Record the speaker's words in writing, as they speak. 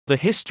The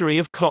history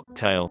of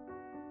cocktail.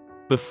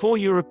 Before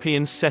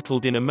Europeans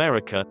settled in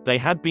America, they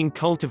had been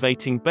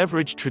cultivating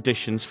beverage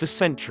traditions for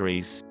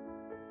centuries.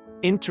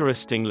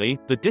 Interestingly,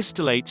 the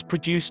distillates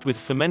produced with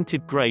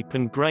fermented grape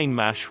and grain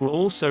mash were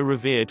also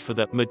revered for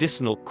their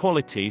medicinal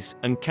qualities,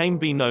 and came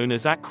be known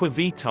as aqua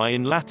vitae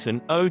in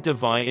Latin, eau de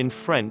vie in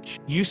French,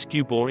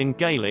 uscubor in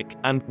Gaelic,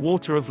 and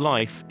water of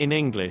life in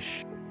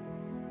English.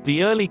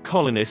 The early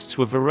colonists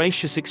were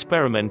voracious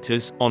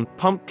experimenters, on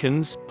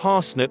pumpkins,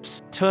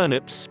 parsnips,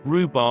 turnips,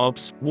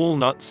 rhubarbs,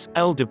 walnuts,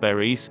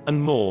 elderberries, and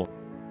more.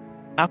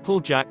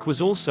 Applejack was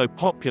also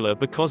popular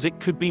because it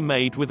could be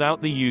made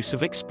without the use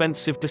of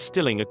expensive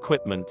distilling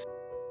equipment.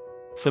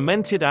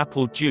 Fermented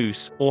apple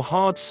juice, or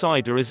hard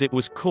cider as it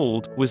was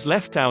called, was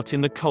left out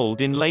in the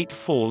cold in late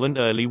fall and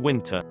early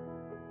winter.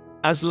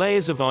 As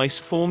layers of ice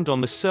formed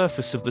on the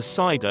surface of the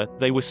cider,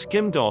 they were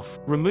skimmed off,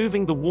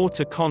 removing the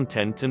water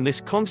content and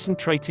this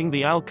concentrating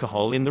the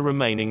alcohol in the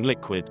remaining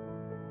liquid.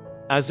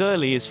 As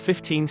early as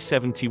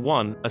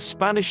 1571, a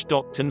Spanish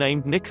doctor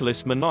named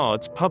Nicolas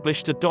Menards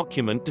published a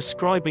document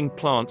describing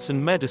plants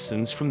and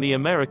medicines from the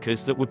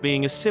Americas that were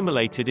being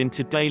assimilated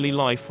into daily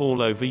life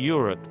all over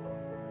Europe.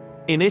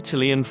 In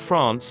Italy and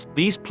France,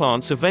 these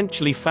plants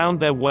eventually found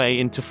their way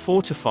into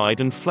fortified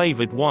and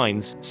flavored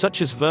wines,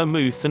 such as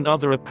vermouth and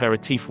other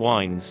aperitif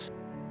wines.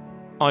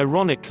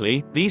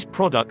 Ironically, these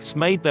products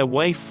made their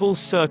way full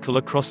circle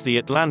across the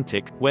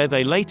Atlantic, where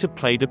they later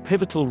played a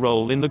pivotal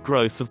role in the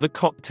growth of the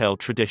cocktail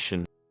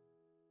tradition.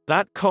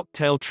 That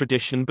cocktail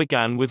tradition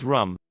began with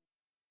rum.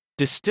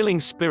 Distilling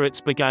spirits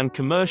began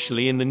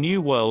commercially in the New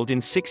World in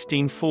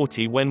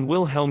 1640 when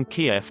Wilhelm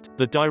Kieft,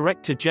 the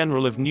Director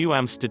General of New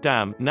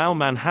Amsterdam, now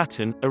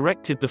Manhattan,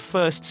 erected the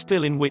first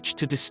still in which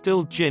to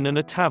distill gin and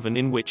a tavern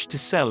in which to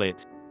sell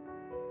it.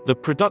 The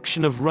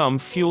production of rum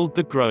fueled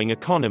the growing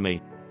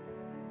economy.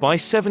 By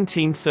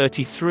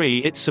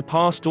 1733 it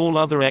surpassed all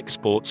other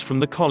exports from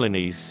the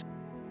colonies.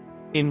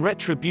 In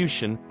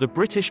retribution, the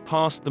British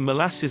passed the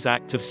Molasses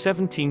Act of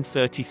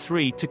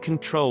 1733 to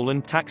control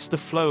and tax the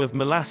flow of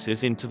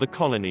molasses into the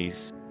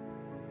colonies.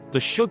 The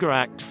Sugar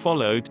Act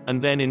followed,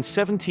 and then in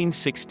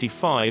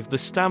 1765 the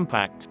Stamp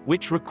Act,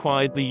 which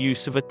required the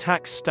use of a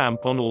tax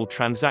stamp on all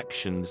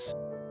transactions.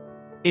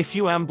 If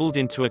you ambled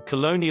into a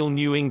colonial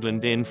New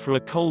England inn for a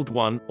cold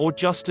one, or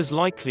just as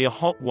likely a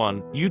hot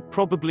one, you'd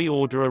probably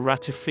order a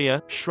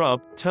ratafia,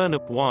 shrub,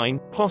 turnip wine,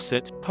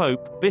 posset,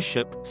 pope,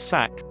 bishop,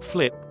 sack,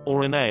 flip,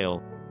 or an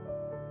ale.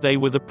 They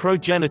were the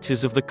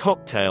progenitors of the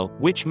cocktail,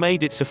 which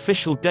made its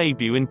official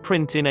debut in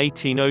print in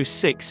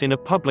 1806 in a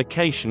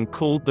publication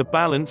called the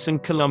Balance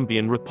and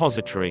Columbian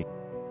Repository.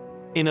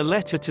 In a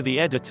letter to the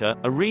editor,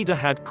 a reader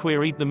had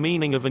queried the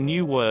meaning of a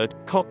new word,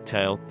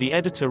 cocktail. The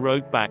editor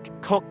wrote back,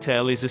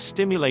 "Cocktail is a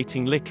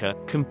stimulating liquor,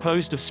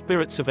 composed of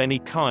spirits of any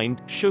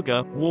kind,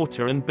 sugar,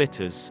 water and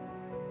bitters.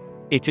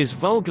 It is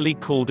vulgarly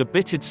called a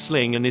bittered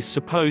sling and is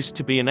supposed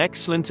to be an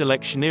excellent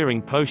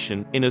electioneering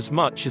potion,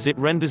 inasmuch as it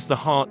renders the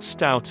heart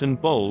stout and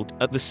bold,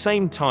 at the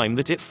same time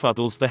that it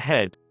fuddles the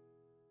head."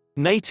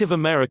 Native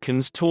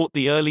Americans taught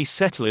the early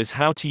settlers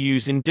how to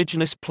use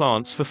indigenous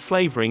plants for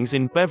flavorings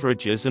in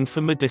beverages and for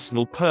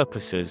medicinal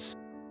purposes.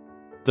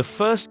 The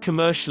first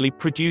commercially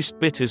produced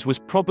bitters was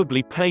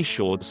probably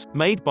Peychaud's,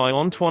 made by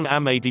Antoine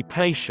Amédée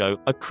Peychaud,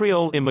 a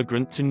Creole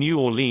immigrant to New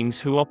Orleans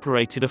who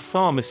operated a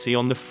pharmacy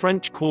on the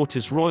French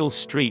Quarter's Royal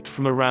Street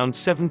from around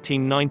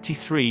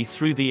 1793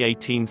 through the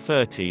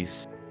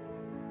 1830s.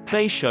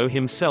 Peychaud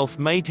himself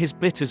made his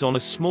bitters on a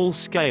small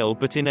scale,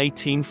 but in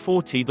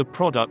 1840 the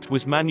product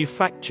was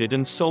manufactured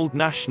and sold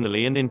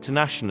nationally and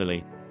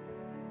internationally.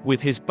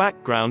 With his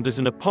background as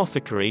an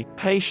apothecary,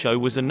 Peychaud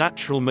was a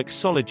natural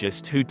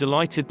mixologist who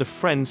delighted the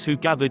friends who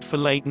gathered for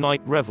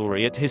late-night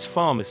revelry at his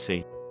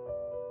pharmacy.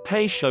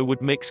 Peychaud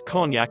would mix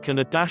cognac and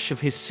a dash of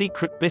his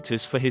secret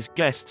bitters for his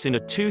guests in a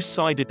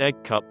two-sided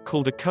egg cup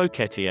called a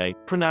coquetier,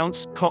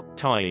 pronounced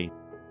cock-tie.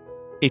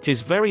 It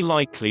is very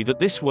likely that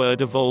this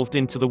word evolved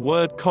into the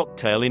word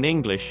cocktail in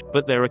English,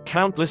 but there are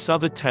countless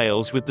other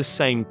tales with the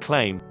same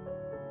claim.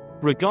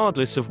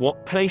 Regardless of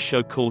what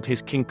Peychaud called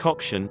his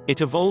concoction,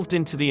 it evolved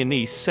into the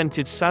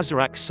anise-scented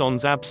Sazerac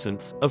sans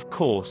absinthe, of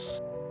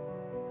course.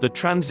 The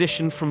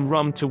transition from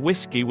rum to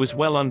whiskey was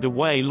well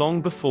underway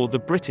long before the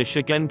British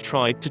again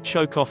tried to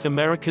choke off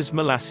America's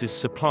molasses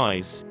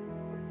supplies.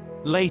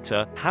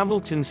 Later,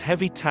 Hamilton's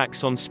heavy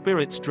tax on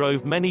spirits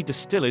drove many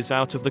distillers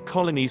out of the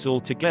colonies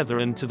altogether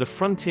and to the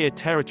frontier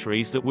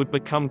territories that would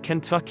become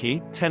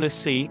Kentucky,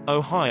 Tennessee,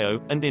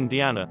 Ohio, and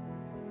Indiana.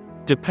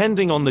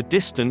 Depending on the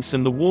distance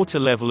and the water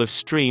level of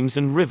streams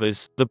and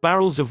rivers, the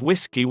barrels of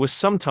whiskey were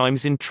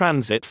sometimes in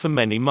transit for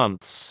many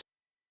months.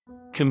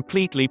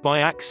 Completely by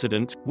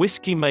accident,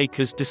 whiskey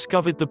makers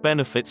discovered the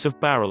benefits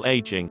of barrel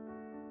aging.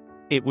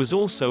 It was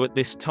also at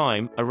this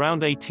time,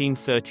 around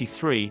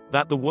 1833,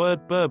 that the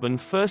word bourbon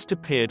first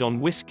appeared on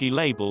whiskey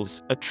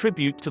labels, a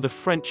tribute to the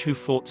French who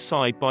fought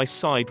side by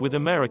side with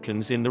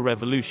Americans in the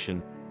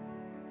Revolution.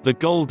 The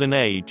Golden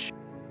Age.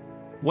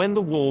 When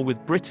the war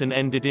with Britain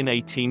ended in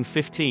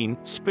 1815,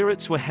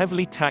 spirits were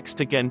heavily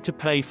taxed again to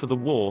pay for the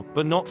war,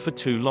 but not for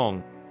too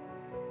long.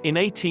 In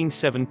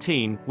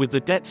 1817, with the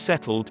debt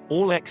settled,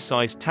 all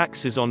excise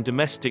taxes on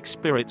domestic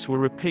spirits were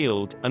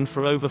repealed, and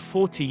for over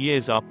 40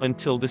 years up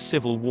until the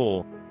Civil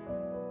War,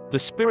 the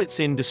spirits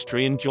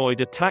industry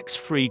enjoyed a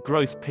tax-free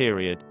growth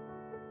period.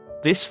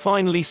 This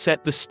finally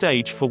set the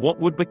stage for what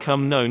would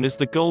become known as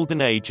the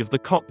Golden Age of the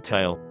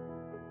cocktail.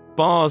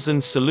 Bars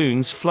and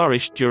saloons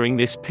flourished during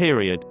this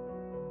period.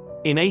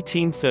 In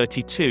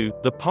 1832,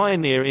 the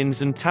Pioneer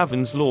Inns and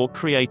Taverns Law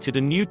created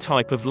a new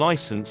type of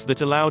license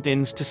that allowed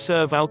inns to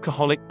serve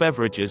alcoholic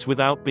beverages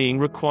without being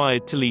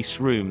required to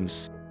lease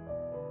rooms.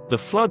 The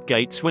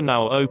floodgates were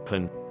now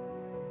open.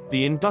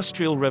 The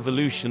Industrial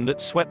Revolution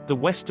that swept the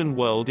Western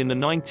world in the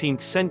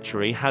 19th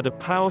century had a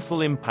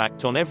powerful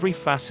impact on every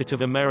facet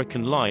of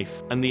American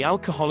life, and the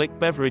alcoholic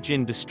beverage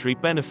industry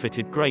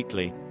benefited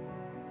greatly.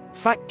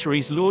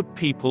 Factories lured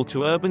people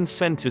to urban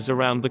centers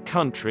around the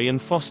country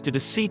and fostered a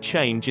sea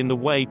change in the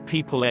way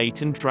people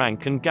ate and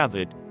drank and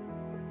gathered.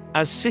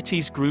 As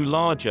cities grew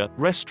larger,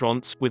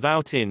 restaurants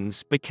without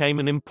inns became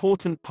an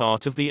important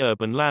part of the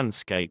urban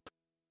landscape.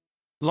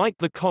 Like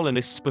the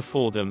colonists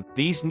before them,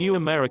 these new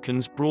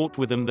Americans brought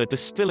with them their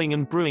distilling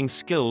and brewing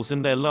skills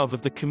and their love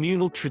of the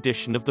communal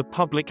tradition of the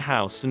public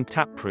house and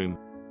taproom.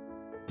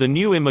 The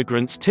new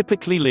immigrants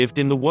typically lived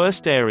in the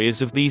worst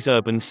areas of these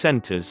urban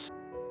centers.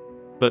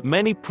 But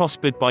many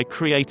prospered by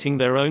creating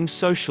their own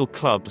social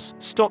clubs,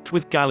 stocked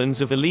with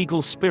gallons of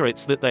illegal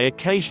spirits that they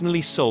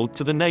occasionally sold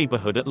to the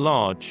neighborhood at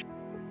large.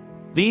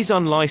 These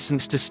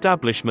unlicensed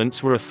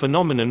establishments were a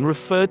phenomenon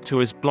referred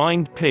to as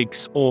blind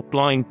pigs, or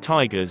blind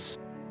tigers.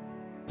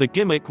 The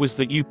gimmick was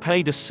that you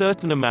paid a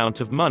certain amount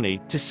of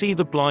money to see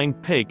the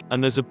blind pig,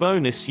 and as a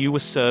bonus you were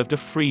served a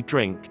free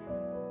drink.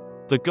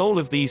 The goal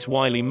of these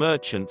wily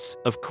merchants,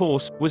 of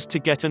course, was to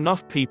get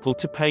enough people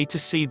to pay to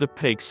see the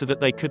pig so that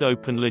they could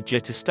open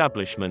legit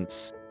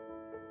establishments.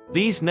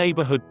 These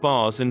neighborhood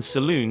bars and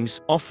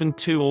saloons, often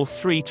 2 or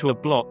 3 to a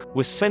block,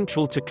 were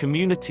central to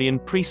community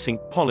and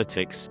precinct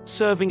politics,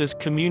 serving as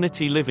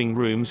community living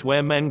rooms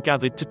where men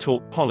gathered to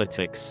talk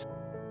politics.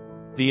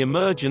 The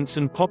emergence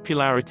and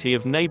popularity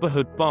of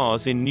neighborhood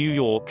bars in New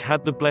York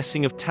had the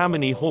blessing of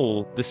Tammany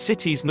Hall, the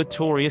city's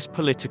notorious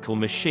political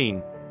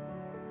machine.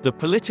 The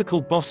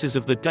political bosses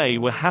of the day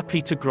were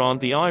happy to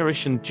grant the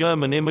Irish and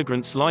German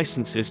immigrants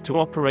licenses to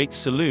operate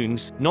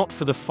saloons, not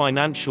for the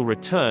financial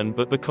return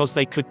but because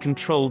they could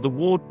control the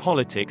ward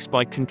politics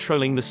by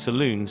controlling the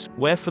saloons,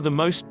 where for the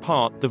most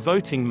part the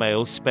voting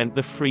males spent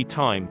their free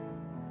time.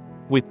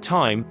 With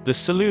time, the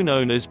saloon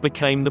owners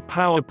became the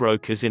power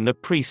brokers in the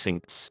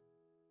precincts.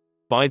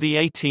 By the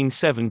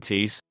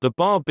 1870s, the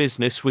bar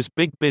business was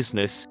big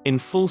business, in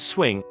full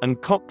swing, and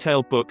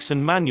cocktail books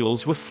and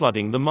manuals were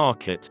flooding the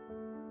market.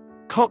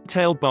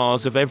 Cocktail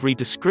bars of every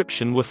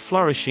description were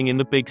flourishing in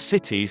the big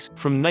cities,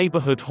 from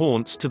neighborhood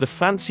haunts to the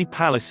fancy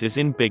palaces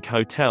in big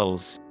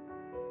hotels.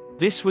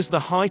 This was the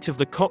height of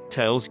the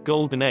cocktail's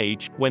golden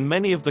age, when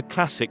many of the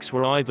classics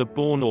were either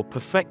born or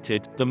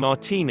perfected: the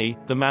martini,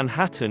 the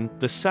Manhattan,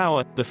 the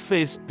sour, the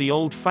fizz, the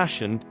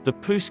old-fashioned, the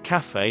pousse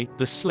café,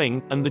 the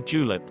sling, and the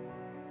julep.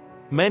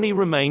 Many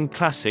remain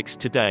classics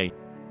today.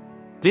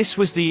 This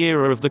was the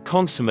era of the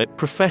consummate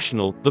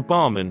professional, the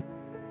barman.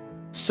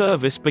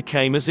 Service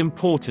became as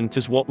important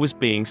as what was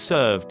being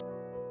served.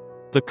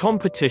 The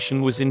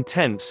competition was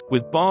intense,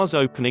 with bars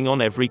opening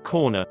on every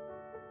corner.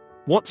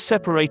 What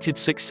separated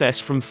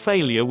success from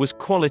failure was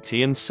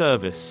quality and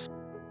service.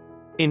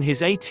 In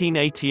his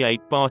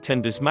 1888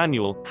 Bartender's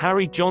Manual,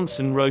 Harry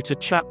Johnson wrote a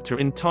chapter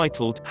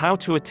entitled How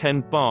to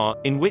Attend Bar,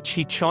 in which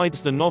he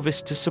chides the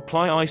novice to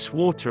supply ice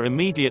water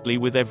immediately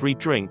with every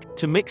drink,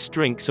 to mix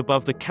drinks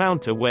above the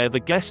counter where the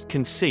guest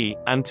can see,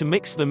 and to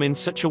mix them in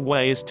such a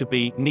way as to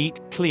be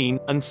neat, clean,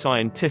 and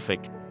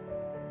scientific.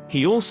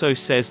 He also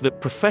says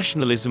that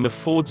professionalism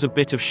affords a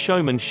bit of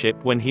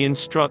showmanship when he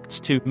instructs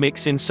to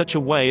mix in such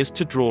a way as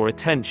to draw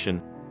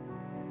attention.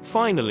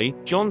 Finally,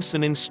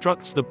 Johnson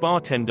instructs the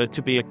bartender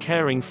to be a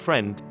caring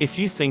friend. If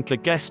you think a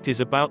guest is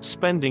about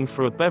spending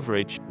for a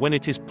beverage, when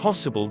it is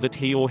possible that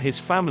he or his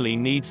family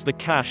needs the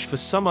cash for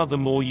some other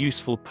more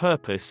useful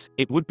purpose,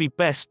 it would be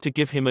best to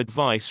give him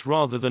advice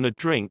rather than a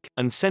drink,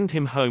 and send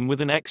him home with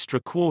an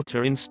extra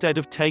quarter instead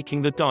of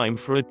taking the dime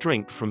for a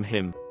drink from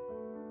him.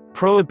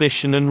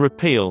 Prohibition and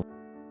repeal.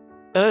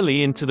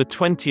 Early into the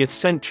 20th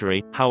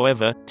century,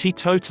 however,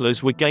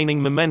 teetotalers were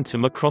gaining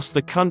momentum across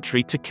the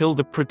country to kill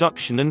the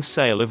production and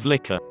sale of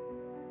liquor.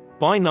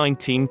 By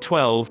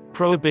 1912,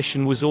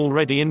 prohibition was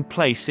already in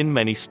place in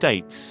many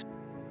states.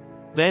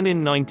 Then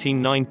in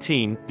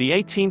 1919, the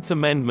 18th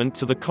Amendment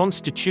to the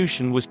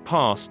Constitution was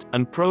passed,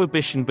 and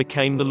prohibition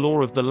became the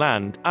law of the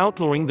land,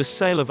 outlawing the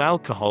sale of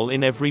alcohol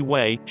in every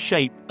way,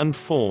 shape, and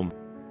form.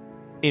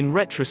 In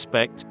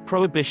retrospect,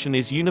 prohibition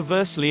is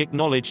universally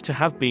acknowledged to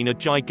have been a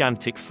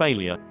gigantic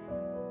failure.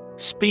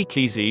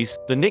 Speakeasies,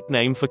 the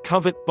nickname for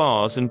covert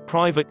bars and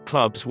private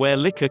clubs where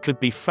liquor could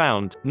be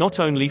found, not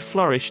only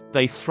flourished,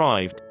 they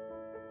thrived.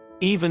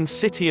 Even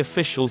city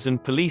officials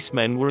and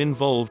policemen were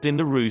involved in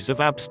the ruse of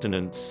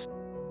abstinence.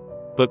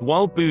 But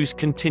while booze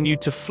continued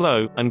to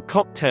flow, and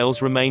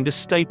cocktails remained a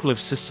staple of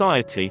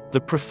society,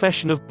 the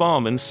profession of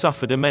barman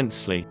suffered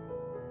immensely.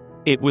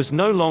 It was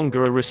no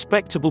longer a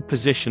respectable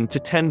position to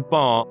tend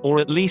bar, or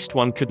at least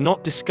one could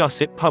not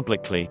discuss it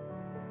publicly.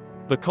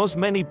 Because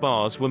many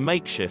bars were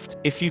makeshift,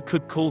 if you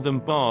could call them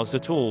bars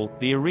at all,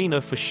 the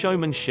arena for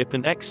showmanship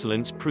and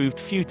excellence proved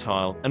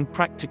futile, and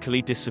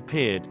practically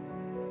disappeared.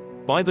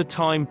 By the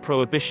time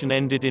Prohibition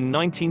ended in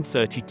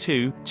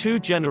 1932, 2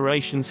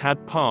 generations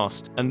had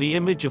passed, and the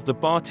image of the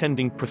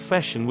bartending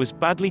profession was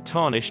badly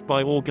tarnished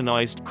by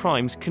organized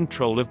crime's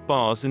control of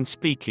bars and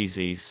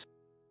speakeasies.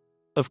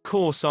 Of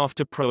course,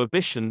 after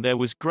Prohibition there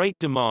was great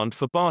demand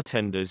for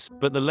bartenders,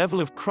 but the level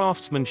of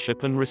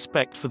craftsmanship and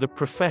respect for the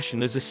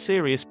profession as a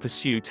serious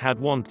pursuit had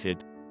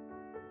waned.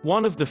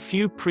 One of the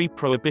few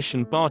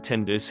pre-Prohibition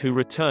bartenders who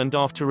returned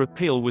after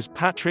repeal was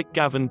Patrick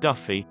Gavin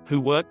Duffy, who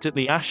worked at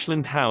the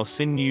Ashland House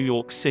in New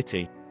York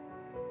City.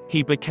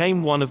 He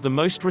became one of the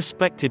most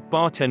respected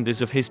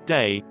bartenders of his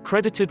day,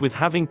 credited with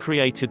having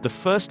created the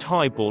first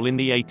highball in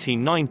the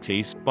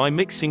 1890s, by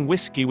mixing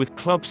whiskey with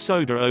club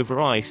soda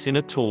over ice in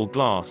a tall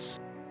glass.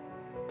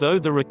 Though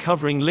the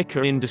recovering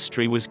liquor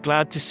industry was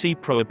glad to see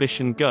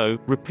Prohibition go,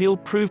 repeal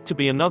proved to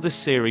be another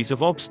series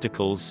of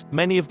obstacles,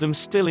 many of them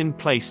still in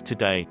place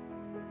today.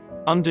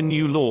 Under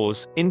new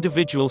laws,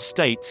 individual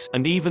states,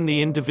 and even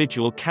the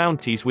individual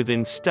counties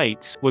within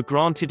states, were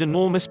granted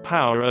enormous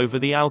power over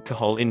the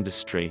alcohol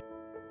industry.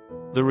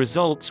 The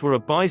results were a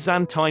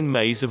Byzantine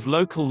maze of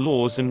local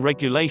laws and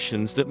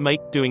regulations that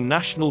make doing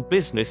national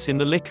business in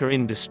the liquor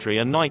industry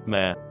a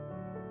nightmare.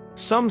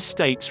 Some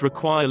states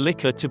require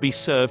liquor to be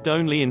served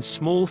only in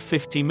small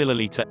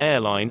 50-milliliter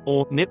airline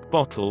or nip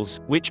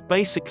bottles, which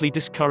basically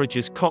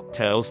discourages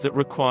cocktails that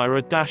require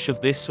a dash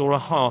of this or a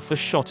half a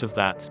shot of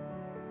that.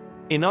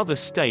 In other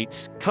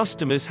states,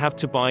 customers have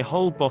to buy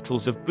whole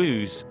bottles of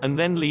booze, and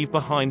then leave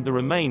behind the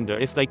remainder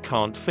if they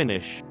can't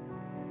finish.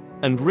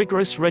 And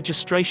rigorous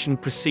registration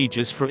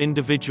procedures for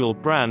individual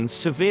brands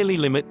severely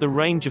limit the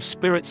range of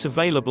spirits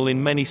available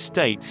in many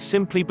states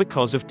simply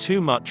because of too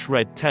much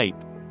red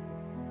tape.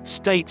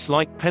 States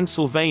like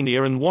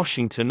Pennsylvania and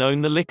Washington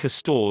own the liquor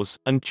stores,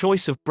 and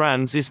choice of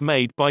brands is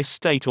made by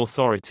state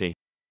authority.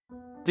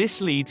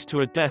 This leads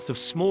to a death of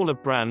smaller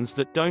brands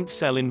that don't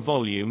sell in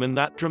volume, and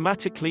that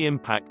dramatically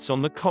impacts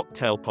on the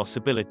cocktail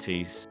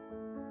possibilities.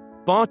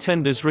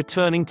 Bartenders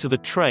returning to the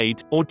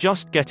trade, or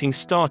just getting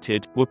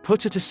started, were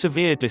put at a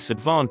severe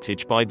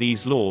disadvantage by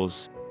these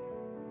laws.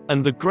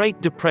 And the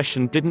Great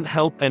Depression didn't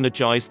help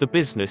energize the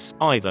business,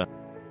 either.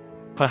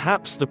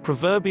 Perhaps the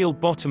proverbial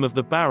bottom of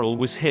the barrel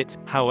was hit,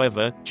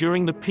 however,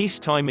 during the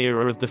peacetime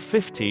era of the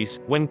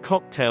 50s, when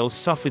cocktails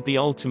suffered the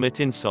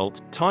ultimate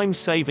insult: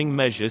 time-saving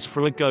measures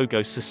for a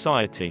go-go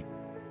society.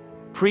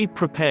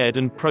 Pre-prepared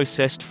and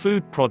processed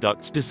food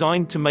products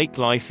designed to make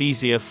life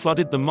easier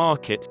flooded the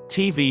market.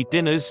 TV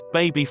dinners,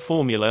 baby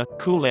formula,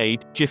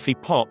 Kool-Aid, Jiffy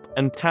Pop,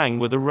 and Tang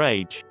were the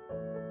rage.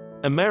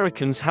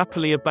 Americans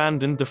happily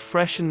abandoned the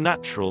fresh and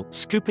natural,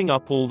 scooping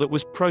up all that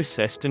was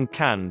processed and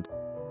canned.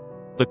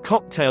 The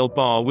cocktail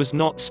bar was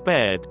not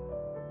spared.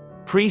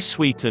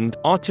 Pre-sweetened,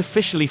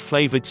 artificially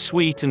flavored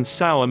sweet and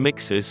sour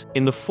mixes,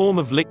 in the form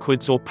of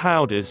liquids or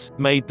powders,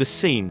 made the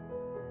scene.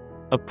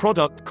 A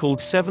product called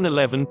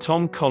 7-Eleven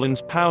Tom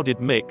Collins Powdered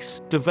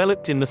Mix,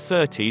 developed in the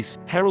 30s,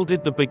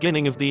 heralded the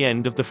beginning of the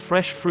end of the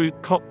fresh fruit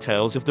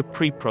cocktails of the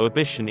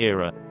pre-Prohibition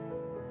era.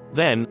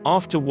 Then,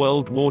 after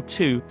World War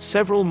II,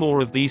 several more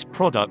of these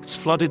products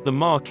flooded the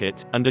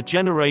market, and a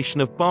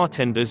generation of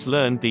bartenders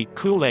learned the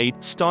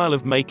Kool-Aid style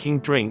of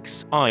making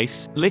drinks: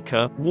 ice,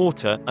 liquor,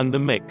 water, and the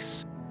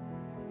mix.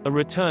 A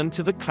return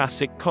to the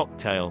classic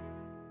cocktail.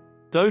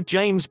 Though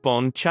James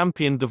Bond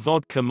championed the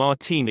vodka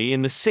martini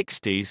in the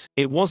 60s,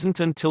 it wasn't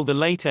until the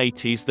late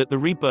 80s that the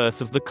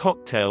rebirth of the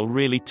cocktail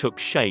really took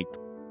shape.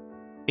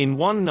 In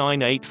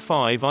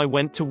 1985 I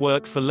went to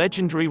work for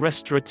legendary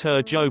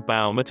restaurateur Joe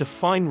Baum at a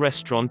fine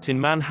restaurant in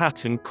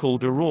Manhattan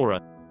called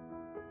Aurora.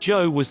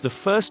 Joe was the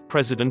first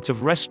president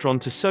of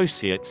Restaurant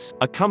Associates,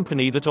 a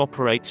company that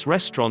operates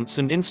restaurants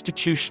and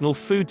institutional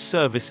food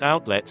service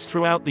outlets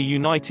throughout the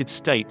United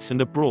States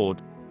and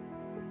abroad.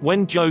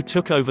 When Joe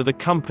took over the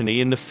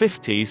company in the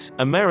 50s,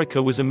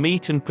 America was a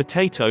meat and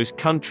potatoes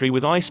country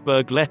with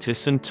iceberg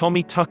lettuce and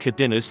Tommy Tucker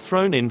dinners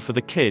thrown in for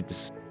the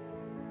kids.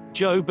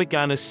 Joe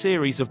began a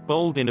series of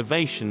bold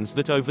innovations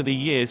that over the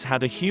years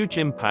had a huge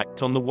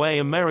impact on the way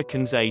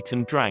Americans ate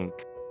and drank.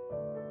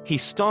 He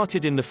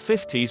started in the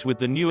 50s with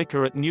the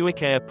Newicker at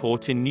Newark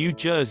Airport in New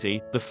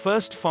Jersey, the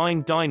first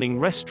fine dining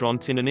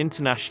restaurant in an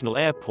international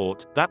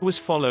airport. That was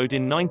followed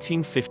in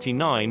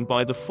 1959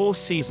 by the Four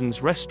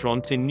Seasons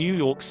restaurant in New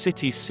York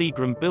City's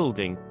Seagram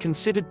building,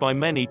 considered by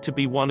many to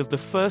be one of the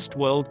first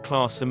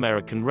world-class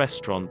American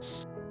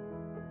restaurants.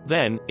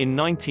 Then, in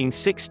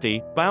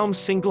 1960, Baum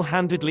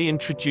single-handedly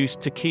introduced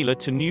tequila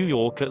to New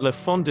York at La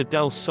Fonda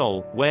del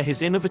Sol, where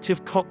his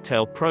innovative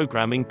cocktail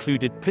program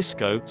included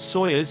pisco,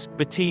 soyas,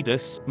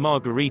 batidas,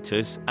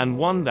 margaritas, and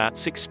one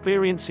that's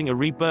experiencing a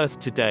rebirth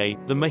today,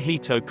 the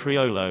Mojito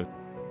Criollo.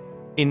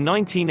 In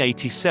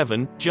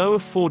 1987, Joe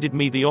afforded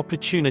me the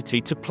opportunity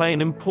to play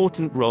an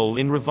important role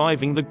in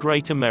reviving the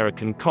great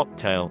American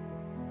cocktail.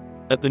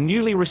 At the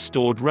newly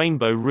restored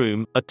Rainbow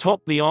Room,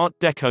 atop the Art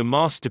Deco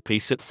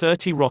masterpiece at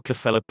 30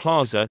 Rockefeller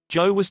Plaza,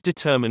 Joe was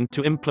determined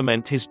to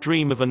implement his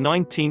dream of a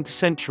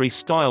 19th-century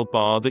style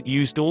bar that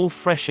used all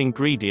fresh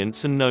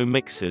ingredients and no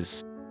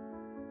mixers.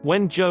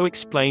 When Joe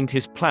explained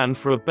his plan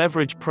for a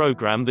beverage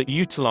program that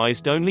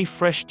utilized only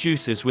fresh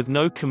juices with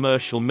no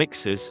commercial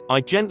mixers,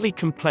 I gently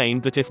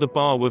complained that if the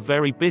bar were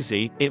very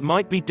busy, it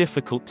might be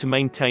difficult to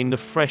maintain the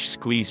fresh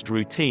squeezed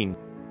routine.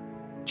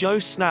 Joe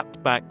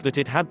snapped back that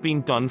it had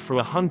been done for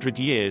 100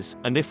 years,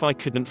 and if I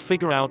couldn't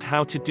figure out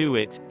how to do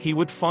it, he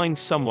would find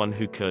someone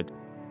who could.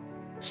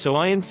 So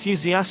I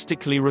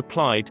enthusiastically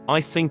replied, "I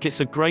think it's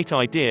a great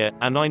idea,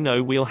 and I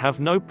know we'll have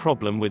no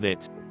problem with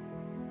it."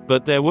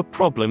 But there were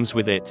problems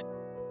with it.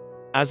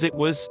 As it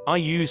was, I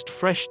used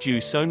fresh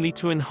juice only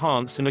to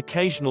enhance an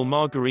occasional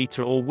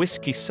margarita or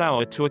whiskey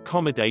sour to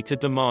accommodate a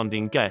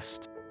demanding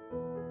guest.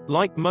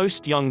 Like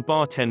most young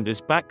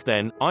bartenders back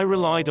then, I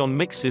relied on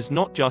mixers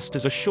not just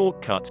as a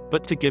shortcut,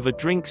 but to give a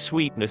drink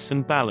sweetness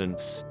and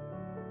balance.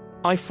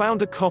 I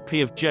found a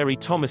copy of Jerry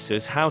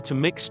Thomas's How to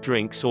Mix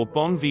Drinks or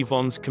Bon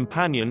Vivant's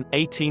Companion,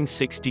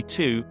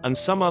 1862, and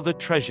some other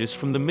treasures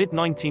from the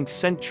mid-19th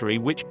century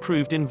which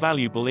proved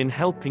invaluable in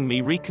helping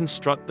me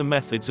reconstruct the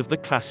methods of the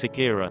classic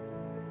era.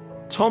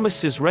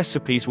 Thomas's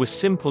recipes were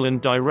simple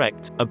and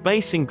direct, a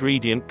base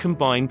ingredient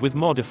combined with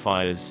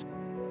modifiers.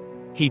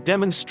 He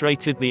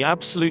demonstrated the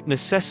absolute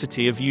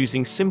necessity of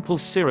using simple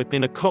syrup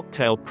in a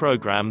cocktail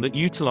program that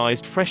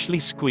utilized freshly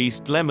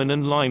squeezed lemon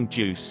and lime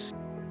juice.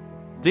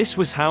 This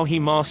was how he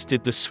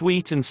mastered the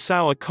sweet and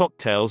sour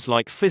cocktails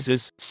like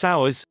fizzers,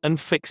 sours, and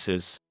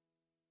fixers.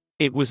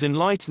 It was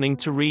enlightening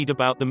to read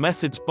about the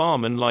methods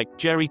barmen like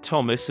Jerry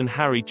Thomas and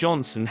Harry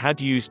Johnson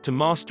had used to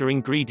master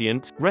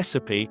ingredient,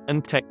 recipe,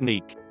 and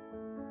technique.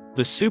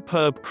 The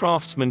superb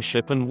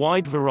craftsmanship and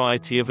wide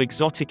variety of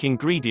exotic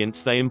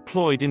ingredients they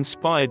employed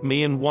inspired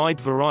me and wide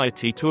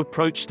variety to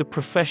approach the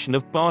profession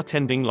of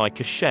bartending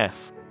like a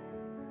chef.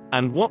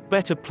 And what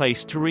better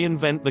place to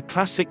reinvent the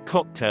classic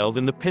cocktail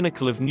than the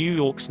pinnacle of New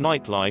York's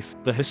nightlife,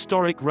 the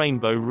historic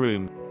Rainbow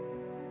Room?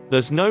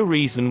 There's no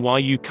reason why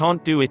you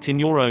can't do it in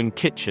your own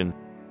kitchen.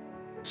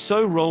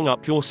 So roll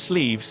up your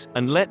sleeves,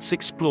 and let's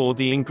explore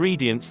the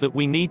ingredients that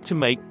we need to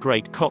make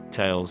great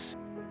cocktails.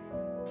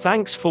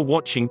 Thanks for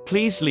watching.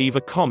 Please leave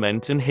a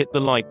comment and hit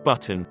the like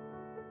button.